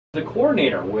The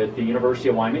coordinator with the University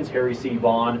of Wyoming's Harry C.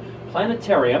 Vaughan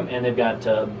Planetarium, and they've got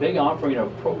a big offering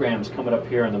of programs coming up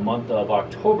here in the month of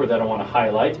October that I want to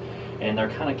highlight, and they're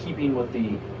kind of keeping with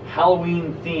the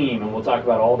Halloween theme, and we'll talk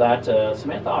about all that.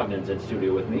 Samantha Ogden's in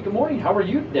studio with me. Good morning. How are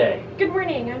you today? Good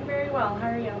morning. I'm very well. How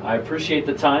are you? I appreciate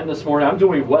the time this morning. I'm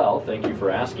doing well. Thank you for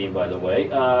asking, by the way.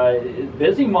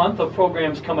 Busy month of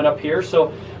programs coming up here,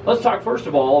 so let's talk first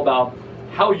of all about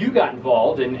how you got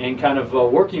involved in kind of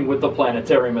working with the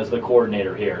planetarium as the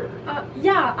coordinator here.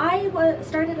 Yeah, I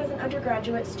started as an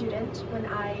undergraduate student when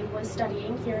I was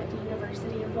studying here at the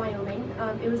University of Wyoming.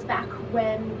 It was back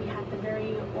when we had the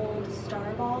very old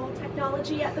starball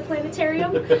technology at the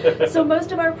planetarium. So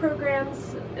most of our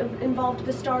programs involved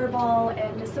the starball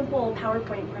and simple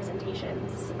PowerPoint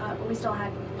presentations. But we still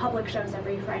had public shows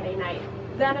every Friday night.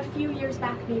 Then a few years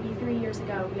back, maybe 3 years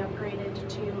ago, we upgraded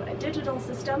to a digital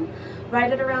system.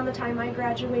 Right at around the time I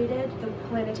graduated, the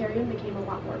planetarium became a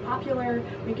lot more popular.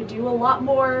 We could do a lot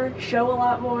more, show a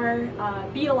lot more,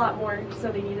 be a lot more, so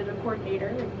they needed a coordinator,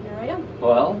 and here I am.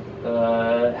 Well,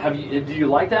 do you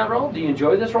like that role? Do you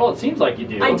enjoy this role? It seems like you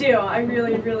do. I do. I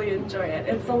really, really enjoy it.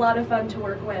 It's a lot of fun to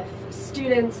work with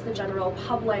students, the general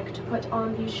public, to put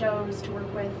on these shows, to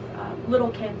work with little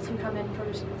kids who come in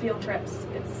for field trips.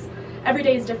 Every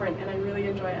day is different, and I really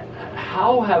enjoy it.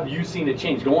 How have you seen it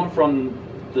change? Going from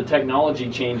the technology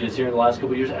changes here in the last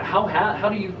couple of years, how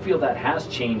do you feel that has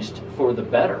changed for the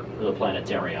better, the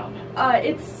planetarium?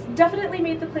 It's definitely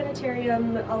made the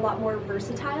planetarium a lot more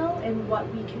versatile in what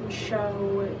we can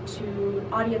show to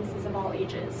audiences of all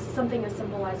ages. Something as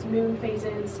simple as moon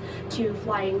phases, to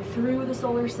flying through the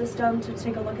solar system to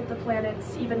take a look at the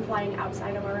planets, even flying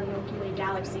outside of our Milky Way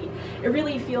galaxy. It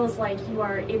really feels like you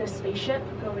are in a spaceship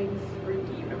going through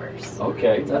the universe.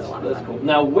 Okay, that's cool.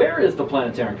 Now, where is the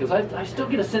planetarium? Because I still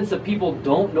get a sense that people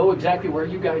don't know exactly where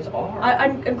you guys are.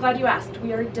 I'm glad you asked.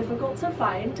 We are difficult to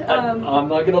find. I'm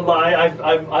not going to lie.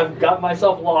 I've got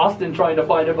myself lost in trying to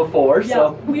find it before. Yeah,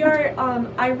 so we are,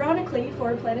 ironically,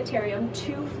 for a planetarium,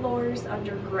 2 floors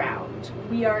underground.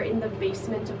 We are in the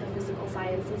basement of the Physical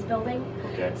Sciences building.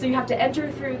 Okay. So you have to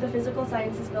enter through the Physical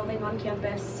Sciences building on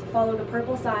campus, follow the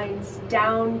purple signs,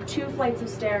 down 2 flights of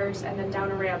stairs, and then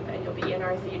down a ramp, and you'll be in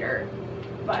our theater.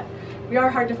 But we are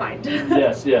hard to find.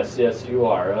 yes, you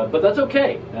are. But that's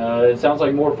okay. It sounds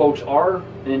like more folks are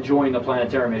enjoying the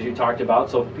planetarium, as you talked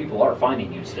about, so people are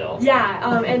finding you still.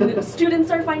 Yeah, and students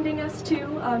are finding us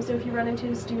too. So if you run into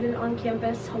a student on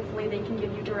campus, hopefully they can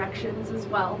give you directions as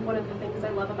well. One of the things I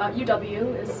love about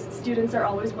UW is students are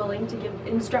always willing to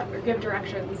give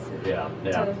directions to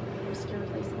obscure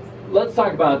places. Let's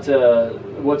talk about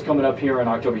what's coming up here in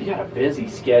October. You got a busy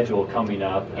schedule coming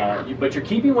up, but you're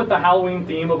keeping with the Halloween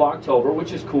theme of October,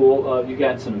 which is cool. You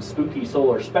got some spooky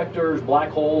solar specters, black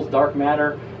holes, dark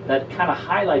matter that kind of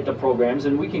highlight the programs,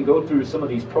 and we can go through some of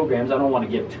these programs. I don't want to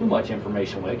give too much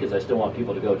information away because I still want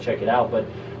people to go check it out. But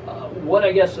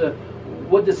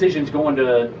what decisions go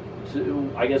into,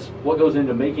 what goes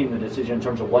into making the decision in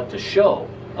terms of what to show?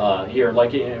 Here,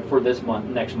 like for this month,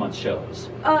 next month's shows?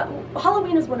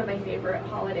 Halloween is one of my favorite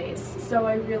holidays, so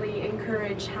I really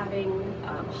encourage having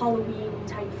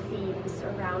Halloween-type themes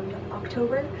around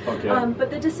October. Okay. But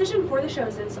the decision for the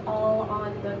shows is all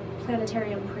on the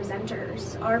planetarium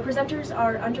presenters. Our presenters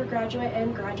are undergraduate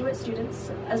and graduate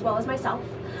students, as well as myself,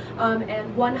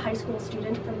 and 1 high school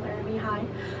student from Laramie High.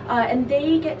 And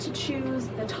they get to choose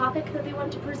the topic that they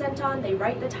want to present on. They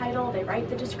write the title, they write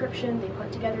the description, they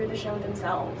put together the show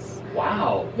themselves.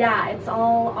 Wow. Yeah, it's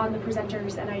all on the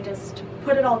presenters, and I just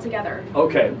put it all together.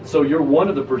 Okay, so you're one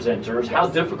of the presenters. Yes. How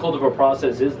difficult of a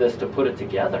process is this to put it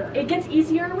together? It gets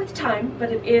easier with time,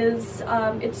 but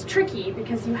it's tricky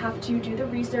because you have to do the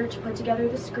research, put together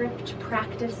the script,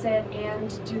 practice it, and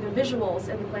do the visuals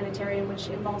in the planetarium, which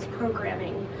involves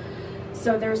programming.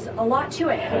 So there's a lot to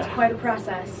it, and it's quite a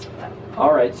process.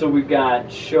 All right, so we've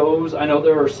got shows. I know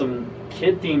there are some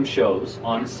kid-themed shows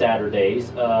on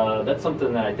Saturdays. That's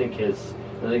something that I think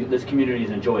this community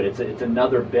has enjoyed. It's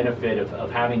another benefit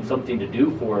of having something to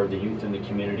do for the youth in the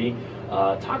community.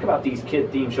 Talk about these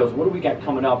kid-themed shows. What do we got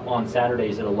coming up on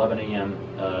Saturdays at 11 a.m.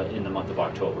 In the month of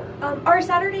October? Our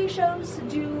Saturday shows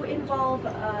do involve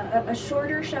a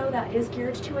shorter show that is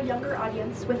geared to a younger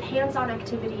audience with hands-on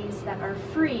activities that are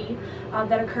free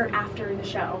that occur after the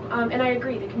show. And I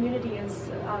agree, the community has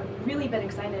really been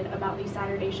excited about these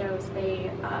Saturday shows.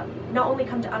 They not only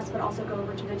come to us, but also go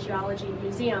over to the Geology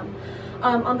Museum.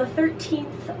 On the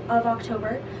 13th of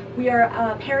October, we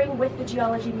are pairing with the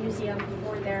Geology Museum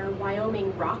for their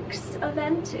Wyoming Rocks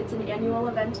event. It's an annual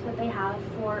event that they have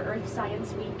for Earth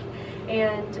Science Week.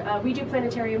 And we do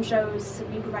planetarium shows.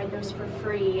 We provide those for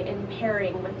free in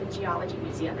pairing with the Geology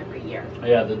Museum every year.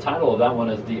 Yeah, the title of that one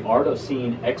is The Art of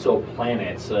Seeing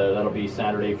Exoplanets. That'll be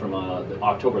Saturday from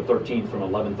October 13th from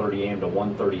 11:30 a.m. to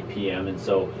 1:30 p.m. And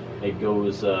so it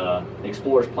goes,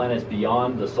 explores planets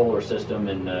beyond the solar system,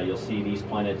 and you'll see these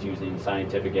planets using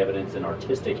scientific evidence and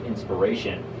artistic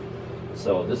inspiration.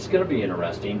 So this is going to be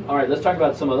interesting. All right, let's talk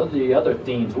about some of the other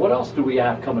themes. What else do we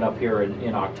have coming up here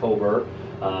in October?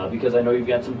 Because I know you've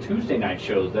got some Tuesday night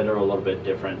shows that are a little bit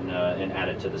different and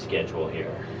added to the schedule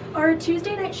here. Our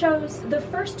Tuesday night shows, the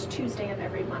first Tuesday of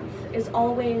every month, is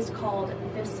always called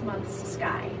This Month's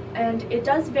Sky. And it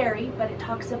does vary, but it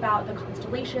talks about the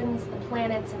constellations, the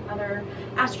planets, and other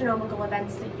astronomical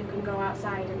events that you can go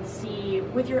outside and see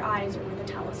with your eyes or with a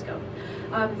telescope.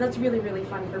 That's really, really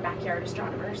fun for backyard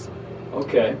astronomers.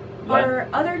 Okay. Our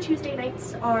other Tuesday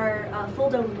nights are full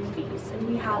dome movies, and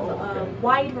we have a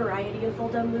wide variety of full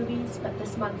dome movies, but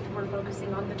this month we're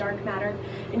focusing on the dark matter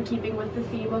in keeping with the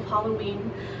theme of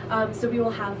Halloween. So we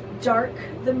will have Dark,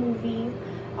 the movie,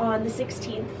 on the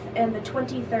 16th and the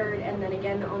 23rd, and then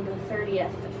again on the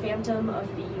 30th, Phantom of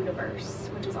the Universe,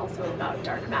 which is also about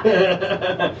dark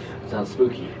matter. Sounds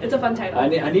spooky. It's a fun title.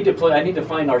 I need to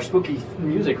find our spooky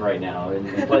music right now and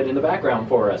play it in the background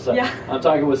for us. Yeah. I'm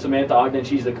talking with Samantha Ogden.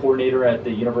 She's the coordinator at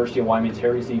the University of Wyoming's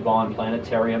Harry C. Vaughan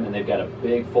Planetarium, and they've got a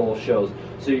big full of shows.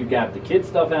 So you've got the kids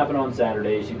stuff happening on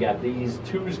Saturdays. You've got these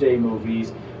Tuesday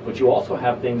movies. But you also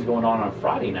have things going on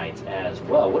Friday nights as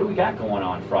well. What do we got going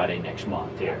on Friday next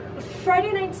month here?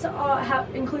 Friday nights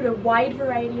include a wide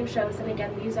variety of shows, and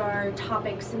again, these are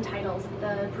topics and titles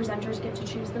the presenters get to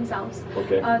choose themselves.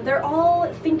 Okay. They're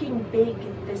all thinking big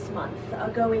this month,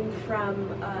 going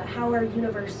from how our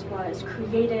universe was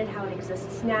created, how it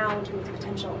exists now, to its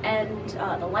potential end,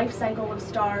 the life cycle of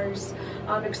stars,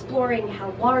 exploring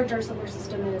how large our solar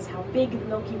system is, how big the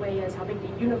Milky Way is, how big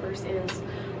the universe is.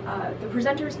 The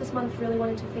presenters this month really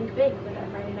wanted to think big with our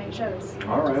Friday night shows.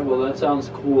 All right, well that sounds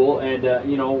cool, and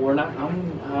you know, we're not.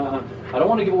 I don't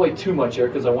want to give away too much here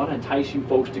because I want to entice you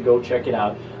folks to go check it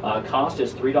out. Cost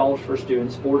is $3 for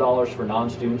students, $4 for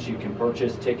non-students. You can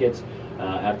purchase tickets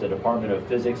at the Department of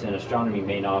Physics and Astronomy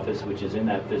main office, which is in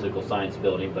that physical science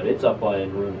building, but it's up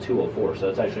in room 204, so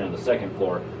that's actually on the second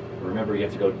floor. Remember, you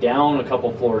have to go down a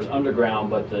couple floors underground,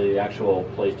 but the actual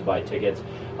place to buy tickets.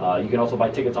 You can also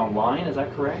buy tickets online, is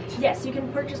that correct? Yes, you can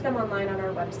purchase them online on our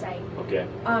website. Okay.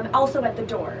 Also at the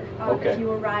door. Okay. If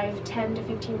you arrive 10 to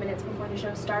 15 minutes before the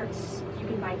show starts, you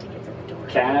can buy tickets at the door.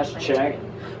 Cash, check?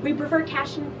 We prefer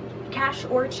cash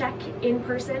or check in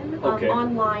person. Okay.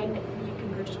 Online, you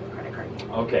can purchase with credit card.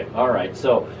 Okay, all right.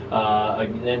 So,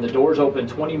 and the doors open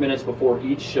 20 minutes before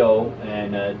each show,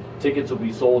 and tickets will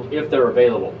be sold if they're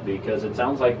available, because it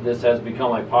sounds like this has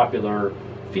become a popular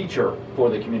feature for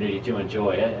the community to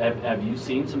enjoy. Have you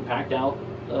seen some packed out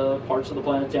parts of the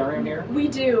planetarium here? We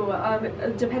do,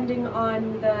 depending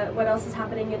on what else is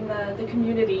happening in the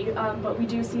community, but we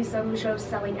do see some shows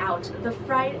selling out. The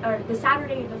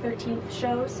Saturday the 13th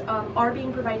shows are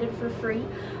being provided for free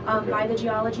by the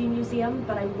Geology Museum,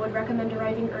 but I would recommend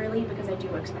arriving early because I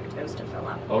do expect those to fill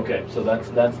up. Okay, so that's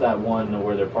that one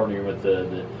where they're partnering with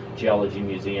the Geology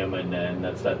Museum, and then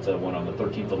that's one on the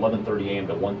 13th, 11:30 a.m.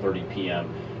 to 1:30 p.m.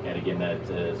 And again, that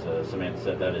is, Samantha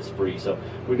said, that is free. So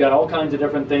we've got all kinds of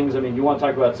different things. I mean, you want to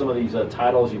talk about some of these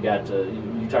titles. You got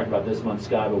you talked about This Month's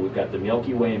Sky, but we've got the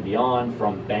Milky Way and Beyond,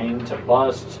 From Bang to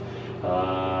Bust,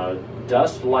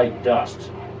 Dust Like Dust.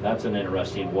 That's an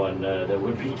interesting one that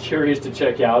would be curious to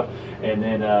check out. And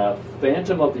then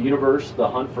Phantom of the Universe, The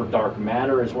Hunt for Dark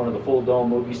Matter is one of the full dome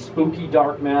movies. Spooky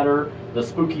Dark Matter, The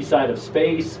Spooky Side of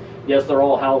Space. Yes, they're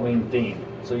all Halloween themed.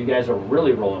 So you guys are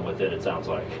really rolling with it sounds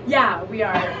like. Yeah, we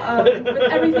are. With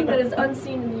everything that is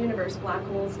unseen in the universe, black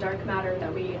holes, dark matter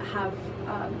that we have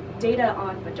data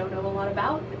on but don't know a lot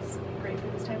about, it's great for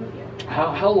this time of year.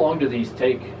 How long do these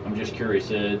take? I'm just curious.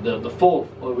 The full,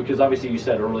 because obviously you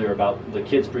said earlier about the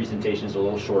kids' presentation is a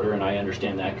little shorter, and I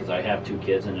understand that because I have two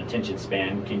kids and attention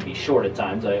span can be short at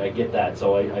times. I get that,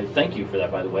 so I thank you for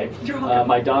that, by the way. You're welcome.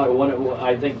 My daughter,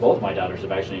 I think both my daughters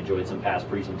have actually enjoyed some past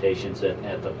presentations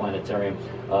at the planetarium.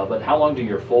 But how long do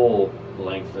your full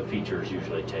length of features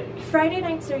usually take? Friday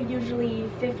nights are usually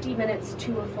 50 minutes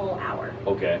to a full hour.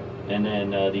 Okay. And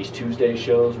then these Tuesday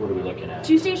shows, what are we looking at?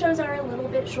 Tuesday shows are a little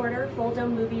bit shorter. Full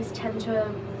dome movies tend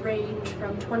to range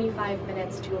from 25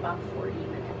 minutes to about 40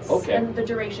 minutes. Okay. And the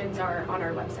durations are on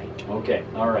our website. Okay.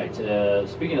 All right.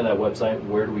 Speaking of that website,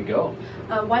 where do we go?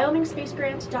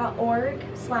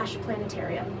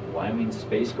 WyomingSpaceGrant.org/planetarium.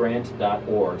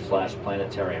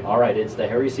 WyomingSpaceGrant.org/planetarium. All right, it's the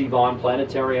Harry C. Vaughan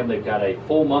Planetarium. They've got a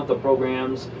full month of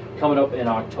programs coming up in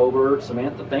October.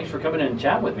 Samantha, thanks for coming in and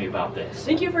chatting with me about this.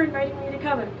 Thank you for inviting me to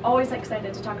come. I'm always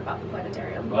excited to talk about the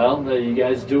planetarium. Well, you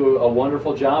guys do a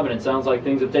wonderful job, and it sounds like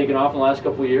things have taken off in the last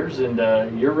couple of years,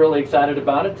 and you're really excited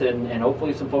about it, and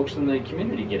hopefully some folks in the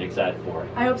community get excited for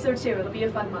it. I hope so too. It'll be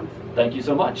a fun month. Thank you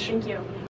so much. Thank you.